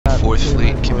4th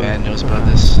Fleet Command knows about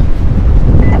this.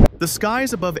 The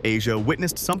skies above Asia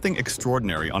witnessed something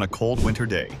extraordinary on a cold winter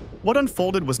day. What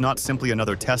unfolded was not simply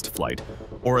another test flight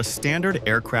or a standard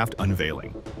aircraft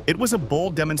unveiling. It was a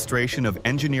bold demonstration of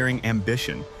engineering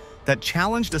ambition that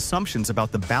challenged assumptions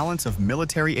about the balance of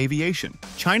military aviation.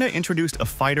 China introduced a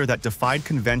fighter that defied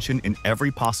convention in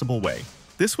every possible way.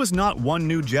 This was not one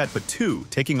new jet, but two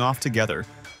taking off together,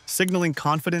 signaling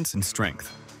confidence and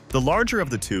strength. The larger of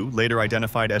the two, later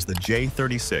identified as the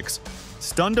J-36,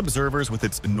 stunned observers with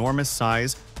its enormous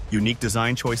size, unique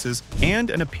design choices, and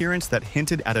an appearance that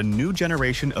hinted at a new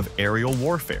generation of aerial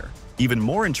warfare. Even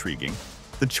more intriguing,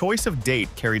 the choice of date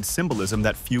carried symbolism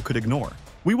that few could ignore.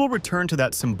 We will return to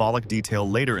that symbolic detail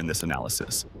later in this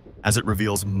analysis, as it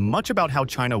reveals much about how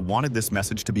China wanted this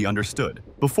message to be understood.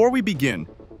 Before we begin,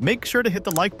 make sure to hit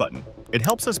the like button. It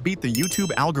helps us beat the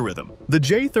YouTube algorithm. The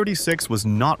J-36 was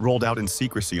not rolled out in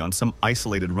secrecy on some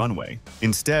isolated runway.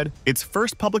 Instead, its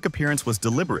first public appearance was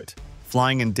deliberate,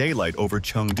 flying in daylight over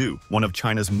Chengdu, one of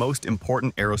China's most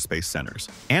important aerospace centers.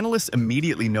 Analysts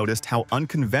immediately noticed how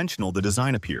unconventional the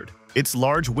design appeared. Its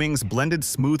large wings blended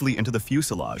smoothly into the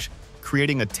fuselage,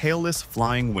 creating a tailless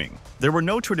flying wing. There were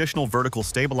no traditional vertical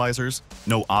stabilizers,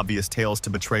 no obvious tails to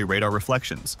betray radar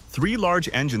reflections. Three large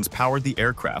engines powered the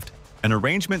aircraft, an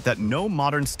arrangement that no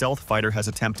modern stealth fighter has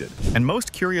attempted. And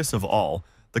most curious of all,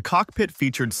 the cockpit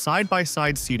featured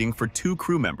side-by-side seating for two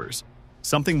crew members,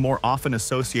 something more often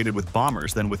associated with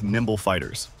bombers than with nimble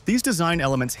fighters. These design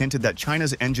elements hinted that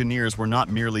China's engineers were not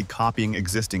merely copying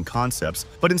existing concepts,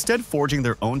 but instead forging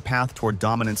their own path toward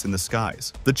dominance in the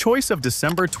skies. The choice of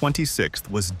December 26th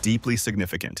was deeply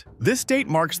significant. This date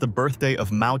marks the birthday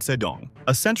of Mao Zedong,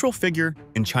 a central figure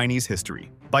in Chinese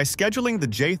history. By scheduling the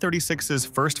J-36's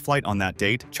first flight on that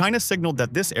date, China signaled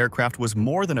that this aircraft was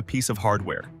more than a piece of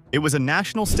hardware. It was a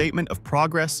national statement of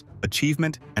progress,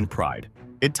 achievement, and pride.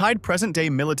 It tied present-day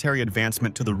military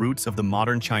advancement to the roots of the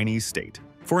modern Chinese state.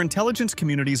 For intelligence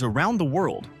communities around the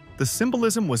world, the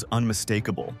symbolism was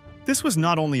unmistakable. This was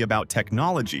not only about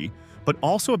technology, but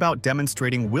also about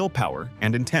demonstrating willpower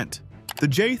and intent. The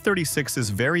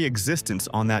J-36's very existence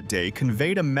on that day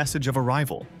conveyed a message of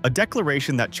arrival, a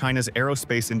declaration that China's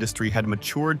aerospace industry had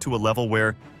matured to a level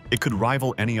where it could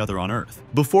rival any other on Earth.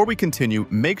 Before we continue,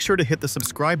 make sure to hit the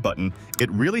subscribe button.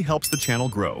 It really helps the channel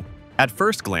grow. At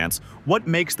first glance, what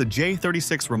makes the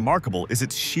J-36 remarkable is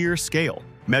its sheer scale.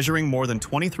 Measuring more than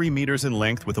 23 meters in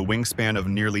length with a wingspan of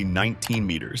nearly 19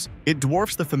 meters, it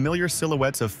dwarfs the familiar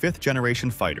silhouettes of fifth-generation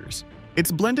fighters. Its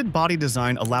blended body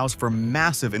design allows for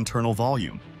massive internal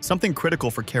volume, something critical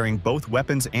for carrying both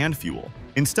weapons and fuel.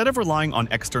 Instead of relying on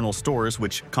external stores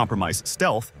which compromise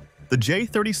stealth, the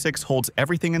J-36 holds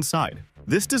everything inside.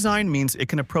 This design means it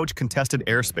can approach contested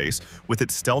airspace with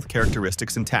its stealth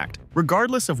characteristics intact,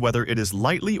 regardless of whether it is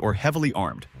lightly or heavily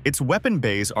armed. Its weapon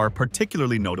bays are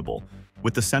particularly notable,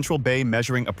 with the central bay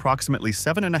measuring approximately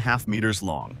 7.5 meters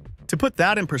long. To put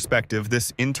that in perspective,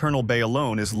 this internal bay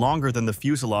alone is longer than the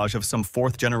fuselage of some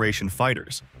fourth-generation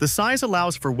fighters. The size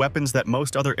allows for weapons that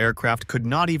most other aircraft could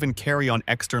not even carry on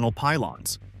external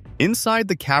pylons. Inside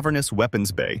the cavernous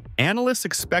weapons bay, analysts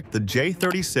expect the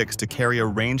J-36 to carry a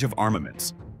range of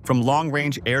armaments, from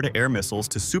long-range air-to-air missiles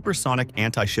to supersonic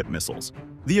anti-ship missiles.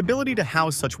 The ability to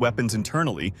house such weapons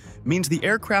internally means the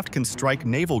aircraft can strike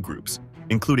naval groups,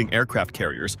 including aircraft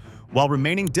carriers, while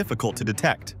remaining difficult to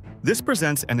detect. This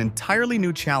presents an entirely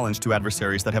new challenge to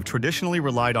adversaries that have traditionally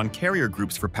relied on carrier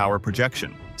groups for power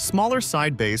projection. Smaller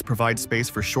side bays provide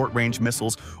space for short-range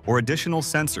missiles or additional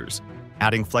sensors,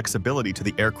 adding flexibility to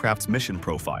the aircraft's mission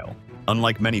profile.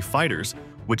 Unlike many fighters,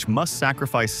 which must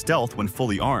sacrifice stealth when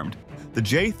fully armed, the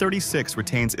J-36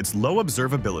 retains its low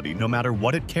observability no matter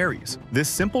what it carries. This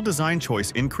simple design choice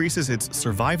increases its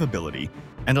survivability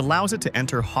and allows it to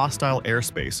enter hostile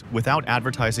airspace without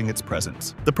advertising its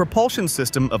presence. The propulsion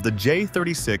system of the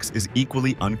J-36 is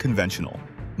equally unconventional.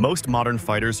 Most modern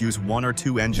fighters use one or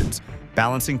two engines,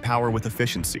 balancing power with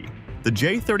efficiency. The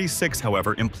J-36,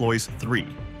 however, employs three.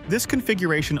 This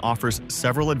configuration offers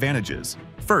several advantages.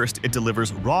 First, it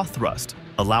delivers raw thrust,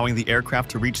 allowing the aircraft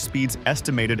to reach speeds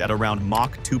estimated at around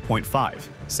Mach 2.5.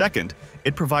 Second,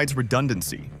 it provides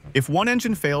redundancy. If one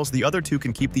engine fails, the other two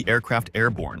can keep the aircraft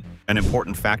airborne, an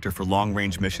important factor for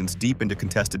long-range missions deep into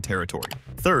contested territory.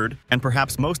 Third, and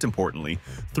perhaps most importantly,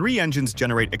 three engines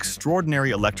generate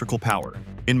extraordinary electrical power.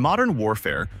 In modern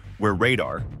warfare, where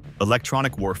radar,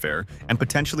 electronic warfare, and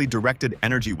potentially directed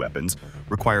energy weapons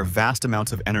require vast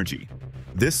amounts of energy,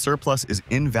 this surplus is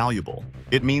invaluable.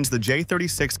 It means the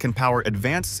J-36 can power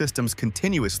advanced systems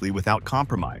continuously without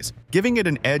compromise, giving it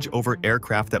an edge over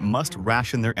aircraft that must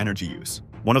ration their energy use.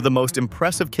 One of the most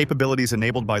impressive capabilities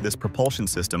enabled by this propulsion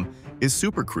system is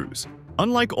supercruise.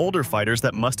 Unlike older fighters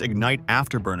that must ignite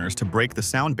afterburners to break the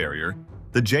sound barrier,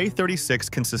 the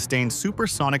J-36 can sustain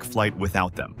supersonic flight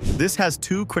without them. This has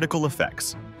two critical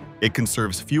effects. It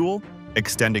conserves fuel,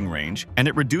 extending range, and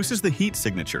it reduces the heat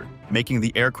signature, making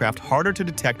the aircraft harder to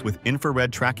detect with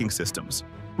infrared tracking systems.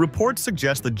 Reports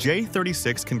suggest the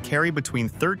J-36 can carry between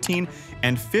 13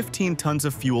 and 15 tons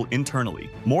of fuel internally,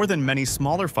 more than many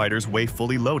smaller fighters weigh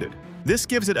fully loaded. This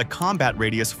gives it a combat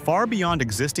radius far beyond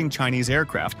existing Chinese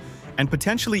aircraft and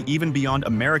potentially even beyond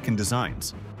American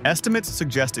designs. Estimates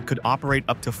suggest it could operate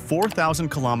up to 4,000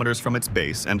 kilometers from its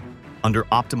base and, under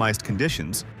optimized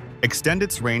conditions, extend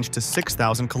its range to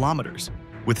 6,000 kilometers.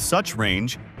 With such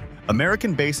range,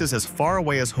 American bases as far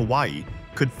away as Hawaii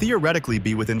could theoretically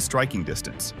be within striking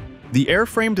distance. The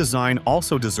airframe design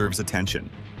also deserves attention.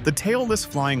 The tailless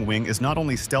flying wing is not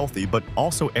only stealthy but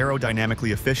also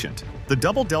aerodynamically efficient. The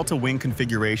double delta wing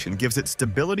configuration gives it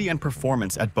stability and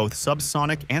performance at both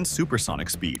subsonic and supersonic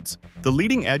speeds. The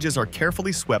leading edges are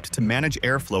carefully swept to manage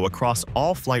airflow across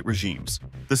all flight regimes.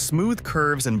 The smooth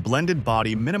curves and blended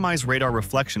body minimize radar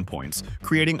reflection points,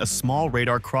 creating a small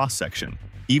radar cross-section.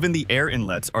 Even the air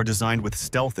inlets are designed with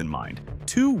stealth in mind.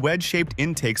 Two wedge-shaped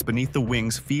intakes beneath the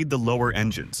wings feed the lower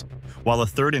engines, while a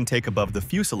third intake above the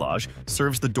fuselage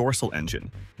serves the dorsal engine.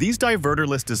 These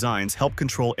diverterless designs help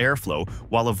control airflow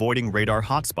while avoiding radar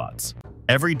hotspots.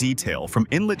 Every detail, from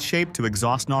inlet shape to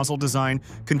exhaust nozzle design,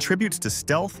 contributes to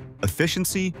stealth,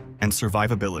 efficiency, and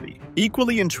survivability.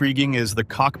 Equally intriguing is the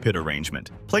cockpit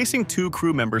arrangement. Placing two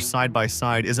crew members side by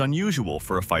side is unusual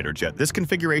for a fighter jet. This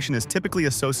configuration is typically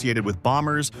associated with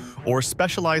bombers or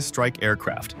specialized strike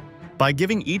aircraft. By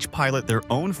giving each pilot their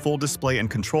own full display and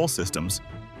control systems,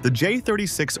 the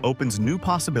J-36 opens new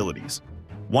possibilities.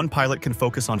 One pilot can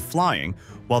focus on flying,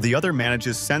 while the other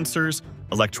manages sensors,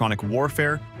 electronic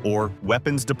warfare, or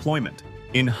weapons deployment.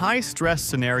 In high-stress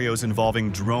scenarios involving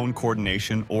drone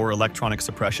coordination or electronic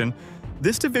suppression,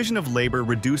 this division of labor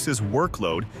reduces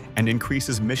workload and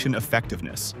increases mission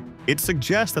effectiveness. It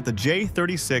suggests that the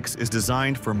J-36 is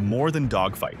designed for more than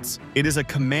dogfights. It is a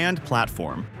command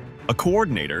platform, a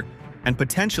coordinator, and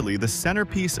potentially the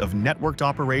centerpiece of networked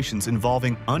operations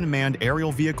involving unmanned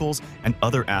aerial vehicles and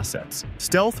other assets.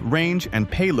 Stealth, range, and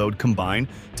payload combine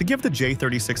to give the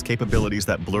J-36 capabilities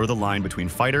that blur the line between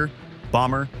fighter,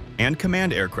 bomber, and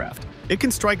command aircraft. It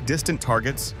can strike distant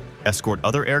targets, escort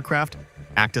other aircraft,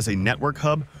 act as a network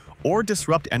hub, or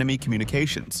disrupt enemy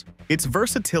communications. Its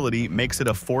versatility makes it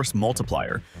a force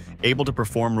multiplier, able to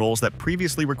perform roles that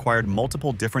previously required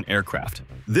multiple different aircraft.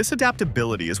 This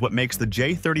adaptability is what makes the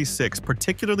J-36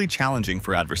 particularly challenging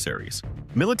for adversaries.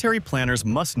 Military planners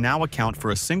must now account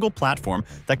for a single platform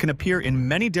that can appear in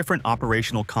many different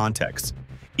operational contexts,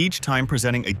 each time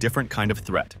presenting a different kind of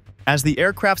threat. As the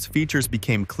aircraft's features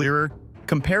became clearer,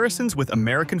 comparisons with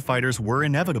American fighters were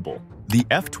inevitable. The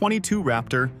F-22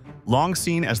 Raptor, long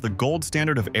seen as the gold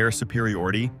standard of air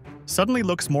superiority, suddenly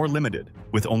looks more limited.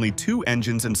 With only two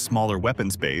engines and smaller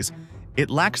weapons bays, it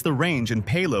lacks the range and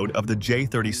payload of the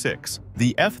J-36.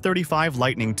 The F-35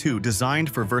 Lightning II, designed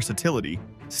for versatility,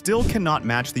 still cannot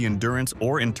match the endurance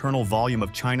or internal volume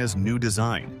of China's new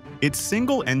design. Its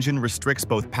single engine restricts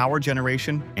both power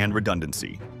generation and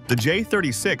redundancy. The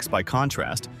J-36, by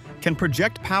contrast, can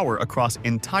project power across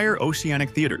entire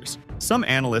oceanic theaters. Some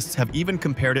analysts have even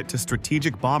compared it to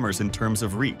strategic bombers in terms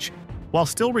of reach, while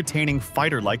still retaining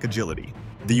fighter-like agility.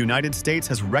 The United States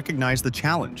has recognized the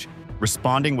challenge,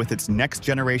 responding with its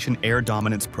next-generation air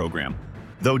dominance program,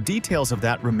 though details of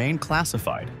that remain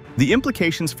classified. The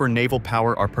implications for naval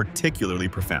power are particularly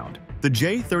profound. The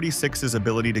J-36's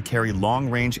ability to carry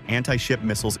long-range anti-ship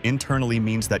missiles internally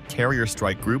means that carrier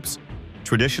strike groups,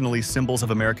 traditionally symbols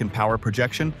of American power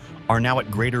projection, are now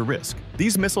at greater risk.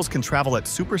 These missiles can travel at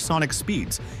supersonic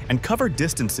speeds and cover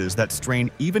distances that strain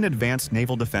even advanced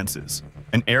naval defenses.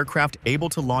 An aircraft able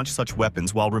to launch such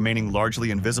weapons while remaining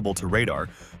largely invisible to radar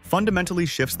fundamentally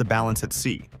shifts the balance at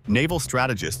sea. Naval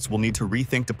strategists will need to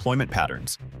rethink deployment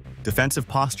patterns, defensive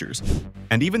postures,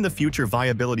 and even the future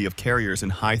viability of carriers in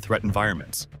high-threat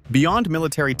environments. Beyond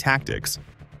military tactics,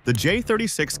 the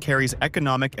J-36 carries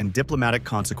economic and diplomatic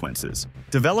consequences.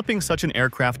 Developing such an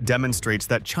aircraft demonstrates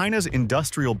that China's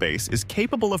industrial base is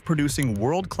capable of producing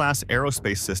world-class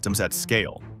aerospace systems at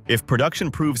scale. If production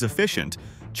proves efficient,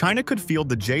 China could field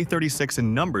the J-36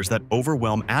 in numbers that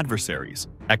overwhelm adversaries.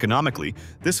 Economically,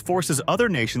 this forces other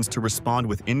nations to respond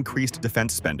with increased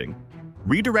defense spending,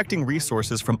 redirecting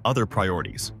resources from other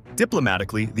priorities.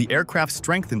 Diplomatically, the aircraft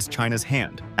strengthens China's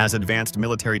hand, as advanced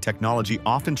military technology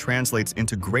often translates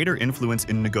into greater influence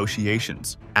in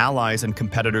negotiations. Allies and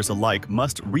competitors alike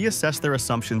must reassess their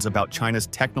assumptions about China's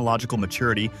technological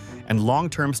maturity and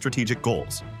long-term strategic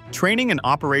goals. Training and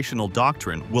operational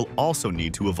doctrine will also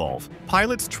need to evolve.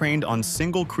 Pilots trained on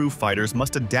single-crew fighters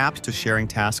must adapt to sharing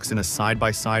tasks in a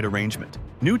side-by-side arrangement.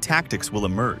 New tactics will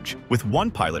emerge, with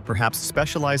one pilot perhaps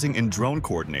specializing in drone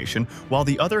coordination while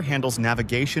the other handles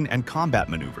navigation and combat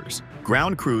maneuvers.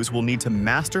 Ground crews will need to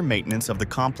master maintenance of the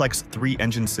complex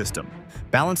three-engine system,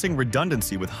 balancing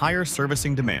redundancy with higher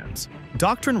servicing demands.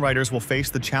 Doctrine writers will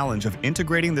face the challenge of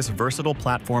integrating this versatile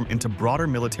platform into broader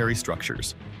military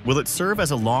structures. Will it serve as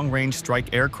a long-range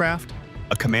strike aircraft,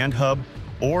 a command hub,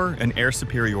 or an air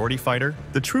superiority fighter?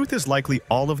 The truth is likely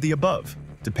all of the above,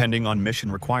 depending on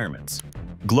mission requirements.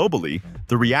 Globally,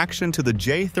 the reaction to the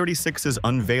J-36's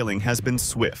unveiling has been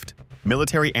swift.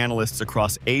 Military analysts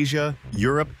across Asia,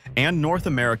 Europe, and North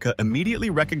America immediately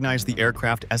recognized the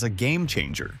aircraft as a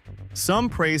game-changer. Some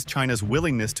praised China's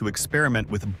willingness to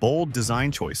experiment with bold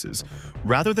design choices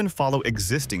rather than follow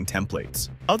existing templates.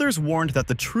 Others warned that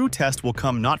the true test will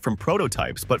come not from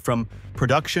prototypes but from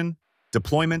production,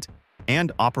 deployment,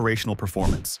 and operational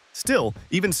performance. Still,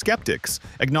 even skeptics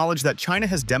acknowledge that China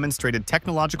has demonstrated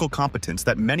technological competence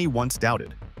that many once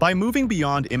doubted. By moving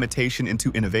beyond imitation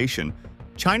into innovation,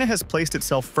 China has placed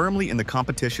itself firmly in the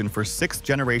competition for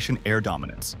sixth-generation air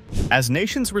dominance. As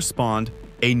nations respond,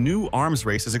 a new arms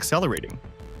race is accelerating.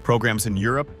 Programs in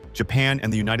Europe, Japan,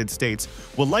 and the United States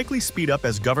will likely speed up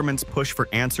as governments push for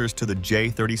answers to the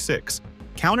J-36.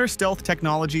 Counter-stealth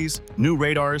technologies, new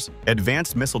radars,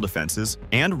 advanced missile defenses,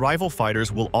 and rival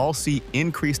fighters will all see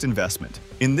increased investment.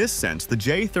 In this sense, the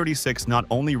J-36 not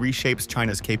only reshapes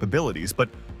China's capabilities, but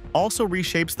also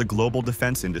reshapes the global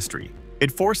defense industry.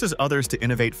 It forces others to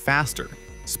innovate faster,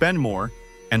 spend more,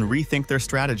 and rethink their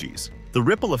strategies. The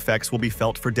ripple effects will be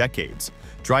felt for decades,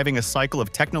 driving a cycle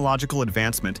of technological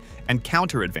advancement and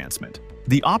counter-advancement.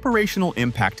 The operational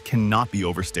impact cannot be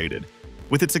overstated.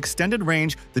 With its extended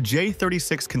range, the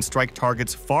J-36 can strike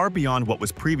targets far beyond what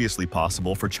was previously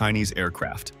possible for Chinese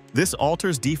aircraft. This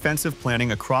alters defensive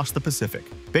planning across the Pacific.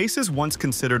 Bases once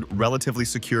considered relatively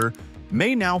secure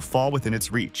may now fall within its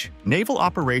reach. Naval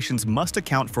operations must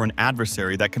account for an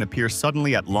adversary that can appear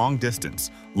suddenly at long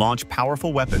distance, launch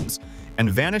powerful weapons, and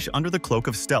vanish under the cloak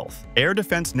of stealth. Air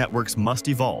defense networks must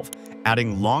evolve,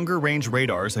 adding longer-range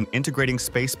radars and integrating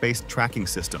space-based tracking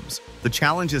systems. The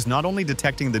challenge is not only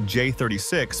detecting the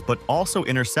J-36, but also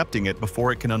intercepting it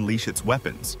before it can unleash its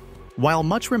weapons. While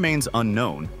much remains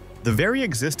unknown, the very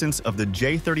existence of the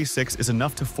J-36 is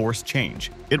enough to force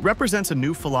change. It represents a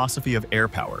new philosophy of air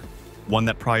power, one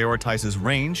that prioritizes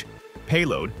range,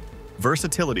 payload,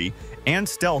 versatility, and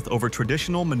stealth over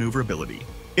traditional maneuverability.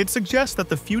 It suggests that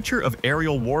the future of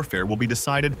aerial warfare will be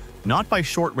decided not by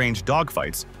short-range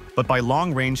dogfights, but by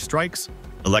long-range strikes,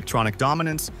 electronic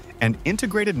dominance, and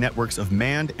integrated networks of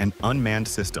manned and unmanned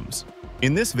systems.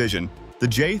 In this vision, the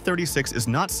J-36 is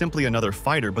not simply another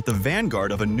fighter but the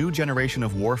vanguard of a new generation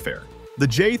of warfare. The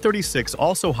J-36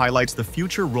 also highlights the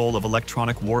future role of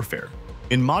electronic warfare.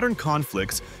 In modern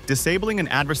conflicts, disabling an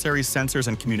adversary's sensors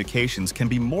and communications can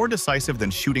be more decisive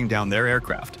than shooting down their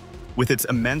aircraft. With its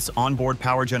immense onboard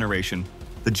power generation,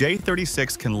 the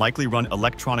J-36 can likely run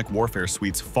electronic warfare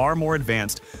suites far more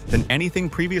advanced than anything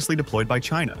previously deployed by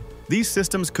China. These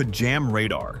systems could jam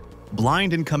radar,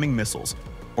 blind incoming missiles,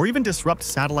 or even disrupt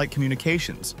satellite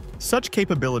communications. Such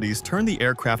capabilities turn the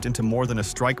aircraft into more than a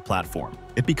strike platform.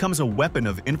 It becomes a weapon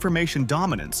of information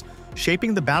dominance,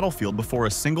 shaping the battlefield before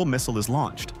a single missile is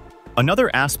launched.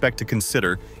 Another aspect to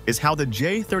consider is how the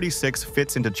J-36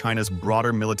 fits into China's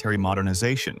broader military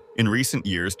modernization. In recent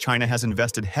years, China has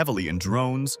invested heavily in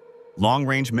drones,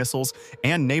 long-range missiles,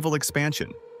 and naval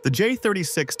expansion. The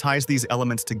J-36 ties these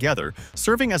elements together,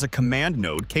 serving as a command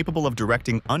node capable of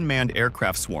directing unmanned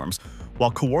aircraft swarms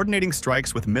while coordinating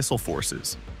strikes with missile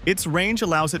forces. Its range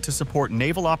allows it to support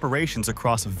naval operations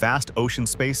across vast ocean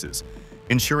spaces,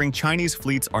 ensuring Chinese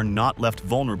fleets are not left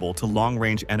vulnerable to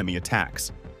long-range enemy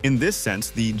attacks. In this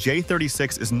sense, the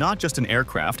J-36 is not just an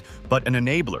aircraft, but an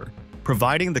enabler,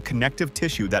 providing the connective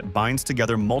tissue that binds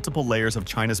together multiple layers of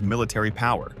China's military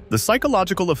power. The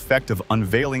psychological effect of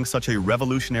unveiling such a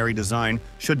revolutionary design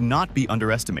should not be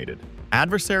underestimated.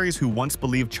 Adversaries who once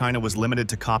believed China was limited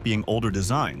to copying older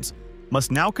designs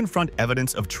must now confront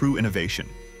evidence of true innovation.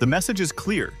 The message is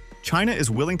clear: China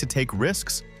is willing to take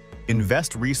risks,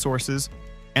 invest resources,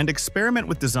 and experiment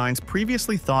with designs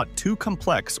previously thought too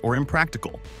complex or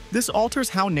impractical. This alters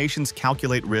how nations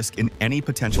calculate risk in any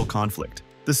potential conflict.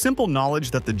 The The simple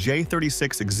knowledge that the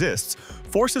J-36 exists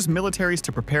forces militaries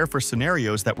to prepare for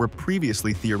scenarios that were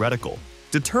previously theoretical.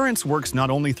 Deterrence works not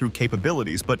only through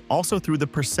capabilities, but also through the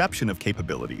perception of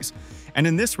capabilities. And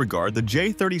in this regard, the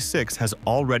J-36 has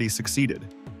already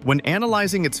succeeded. When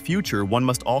analyzing its future, one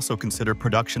must also consider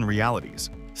production realities.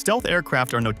 Stealth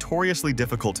aircraft are notoriously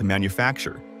difficult to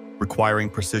manufacture, requiring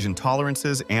precision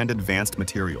tolerances and advanced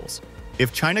materials.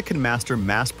 If China can master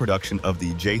mass production of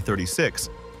the J-36,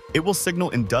 it will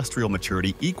signal industrial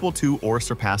maturity equal to or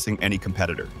surpassing any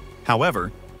competitor. However,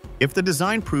 if the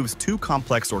design proves too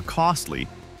complex or costly,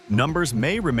 numbers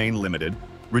may remain limited,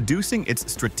 reducing its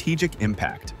strategic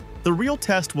impact. The real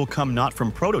test will come not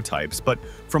from prototypes, but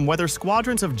from whether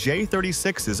squadrons of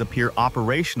J-36s appear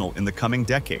operational in the coming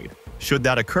decade. Should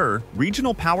that occur,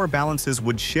 regional power balances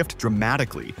would shift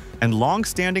dramatically, and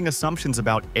long-standing assumptions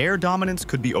about air dominance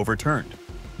could be overturned.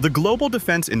 The global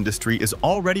defense industry is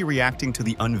already reacting to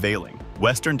the unveiling.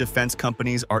 Western defense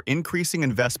companies are increasing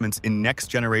investments in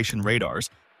next-generation radars,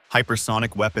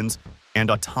 hypersonic weapons, and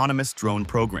autonomous drone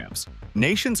programs.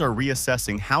 Nations are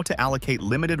reassessing how to allocate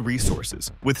limited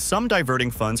resources, with some diverting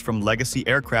funds from legacy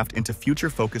aircraft into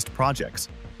future-focused projects.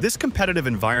 This competitive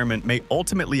environment may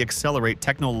ultimately accelerate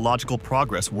technological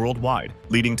progress worldwide,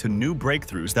 leading to new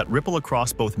breakthroughs that ripple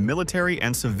across both military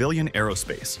and civilian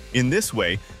aerospace. In this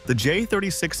way, the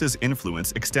J-36's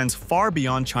influence extends far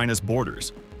beyond China's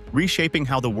borders, reshaping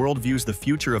how the world views the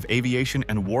future of aviation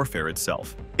and warfare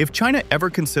itself. If China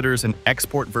ever considers an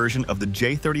export version of the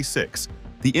J-36,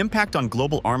 the impact on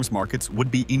global arms markets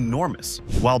would be enormous.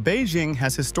 While Beijing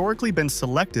has historically been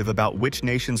selective about which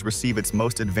nations receive its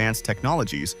most advanced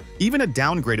technologies, even a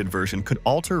downgraded version could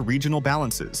alter regional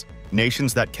balances.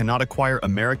 Nations that cannot acquire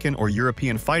American or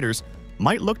European fighters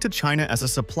might look to China as a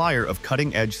supplier of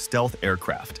cutting-edge stealth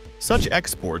aircraft. Such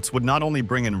exports would not only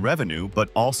bring in revenue, but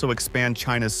also expand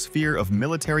China's sphere of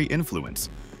military influence,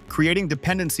 creating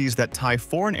dependencies that tie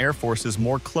foreign air forces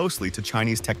more closely to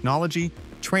Chinese technology,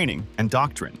 training, and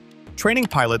doctrine. Training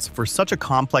pilots for such a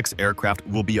complex aircraft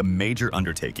will be a major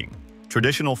undertaking.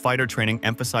 Traditional fighter training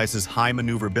emphasizes high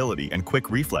maneuverability and quick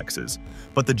reflexes,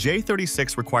 but the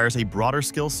J-36 requires a broader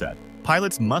skill set.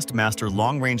 Pilots must master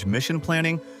long-range mission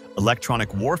planning,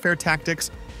 electronic warfare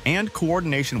tactics, and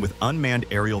coordination with unmanned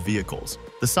aerial vehicles.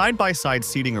 The side-by-side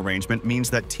seating arrangement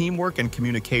means that teamwork and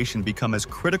communication become as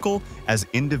critical as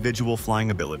individual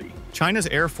flying ability. China's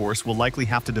Air Force will likely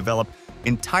have to develop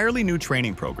entirely new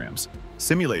training programs,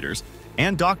 simulators,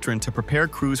 and doctrine to prepare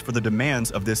crews for the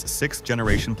demands of this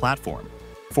sixth-generation platform.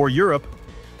 For Europe,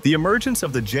 the emergence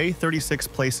of the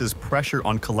J-36 places pressure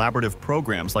on collaborative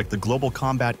programs like the Global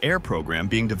Combat Air Program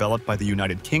being developed by the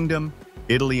United Kingdom,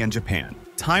 Italy, and Japan.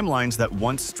 Timelines that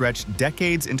once stretched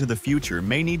decades into the future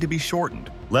may need to be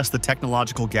shortened, lest the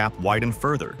technological gap widen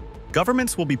further.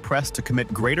 Governments will be pressed to commit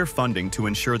greater funding to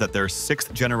ensure that their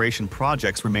sixth-generation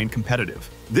projects remain competitive.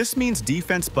 This means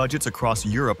defense budgets across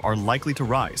Europe are likely to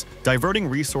rise, diverting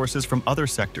resources from other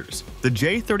sectors. The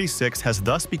J-36 has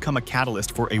thus become a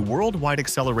catalyst for a worldwide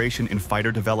acceleration in fighter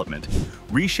development,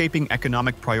 reshaping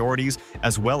economic priorities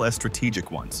as well as strategic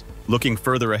ones. Looking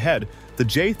further ahead, the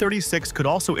J-36 could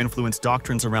also influence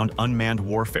doctrines around unmanned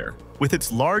warfare. With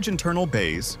its large internal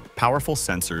bays, powerful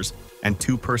sensors, and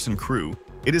two-person crew,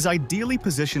 it is ideally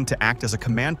positioned to act as a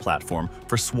command platform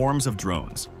for swarms of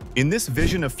drones. In this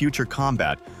vision of future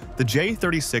combat, the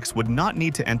J-36 would not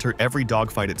need to enter every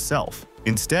dogfight itself.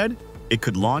 Instead, it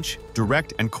could launch,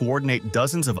 direct, and coordinate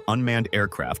dozens of unmanned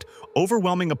aircraft,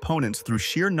 overwhelming opponents through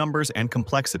sheer numbers and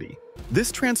complexity.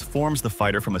 This transforms the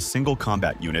fighter from a single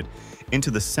combat unit into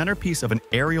the centerpiece of an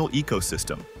aerial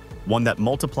ecosystem, one that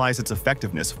multiplies its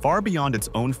effectiveness far beyond its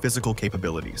own physical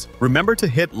capabilities. Remember to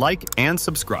hit like and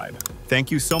subscribe. Thank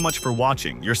you so much for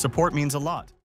watching. Your support means a lot.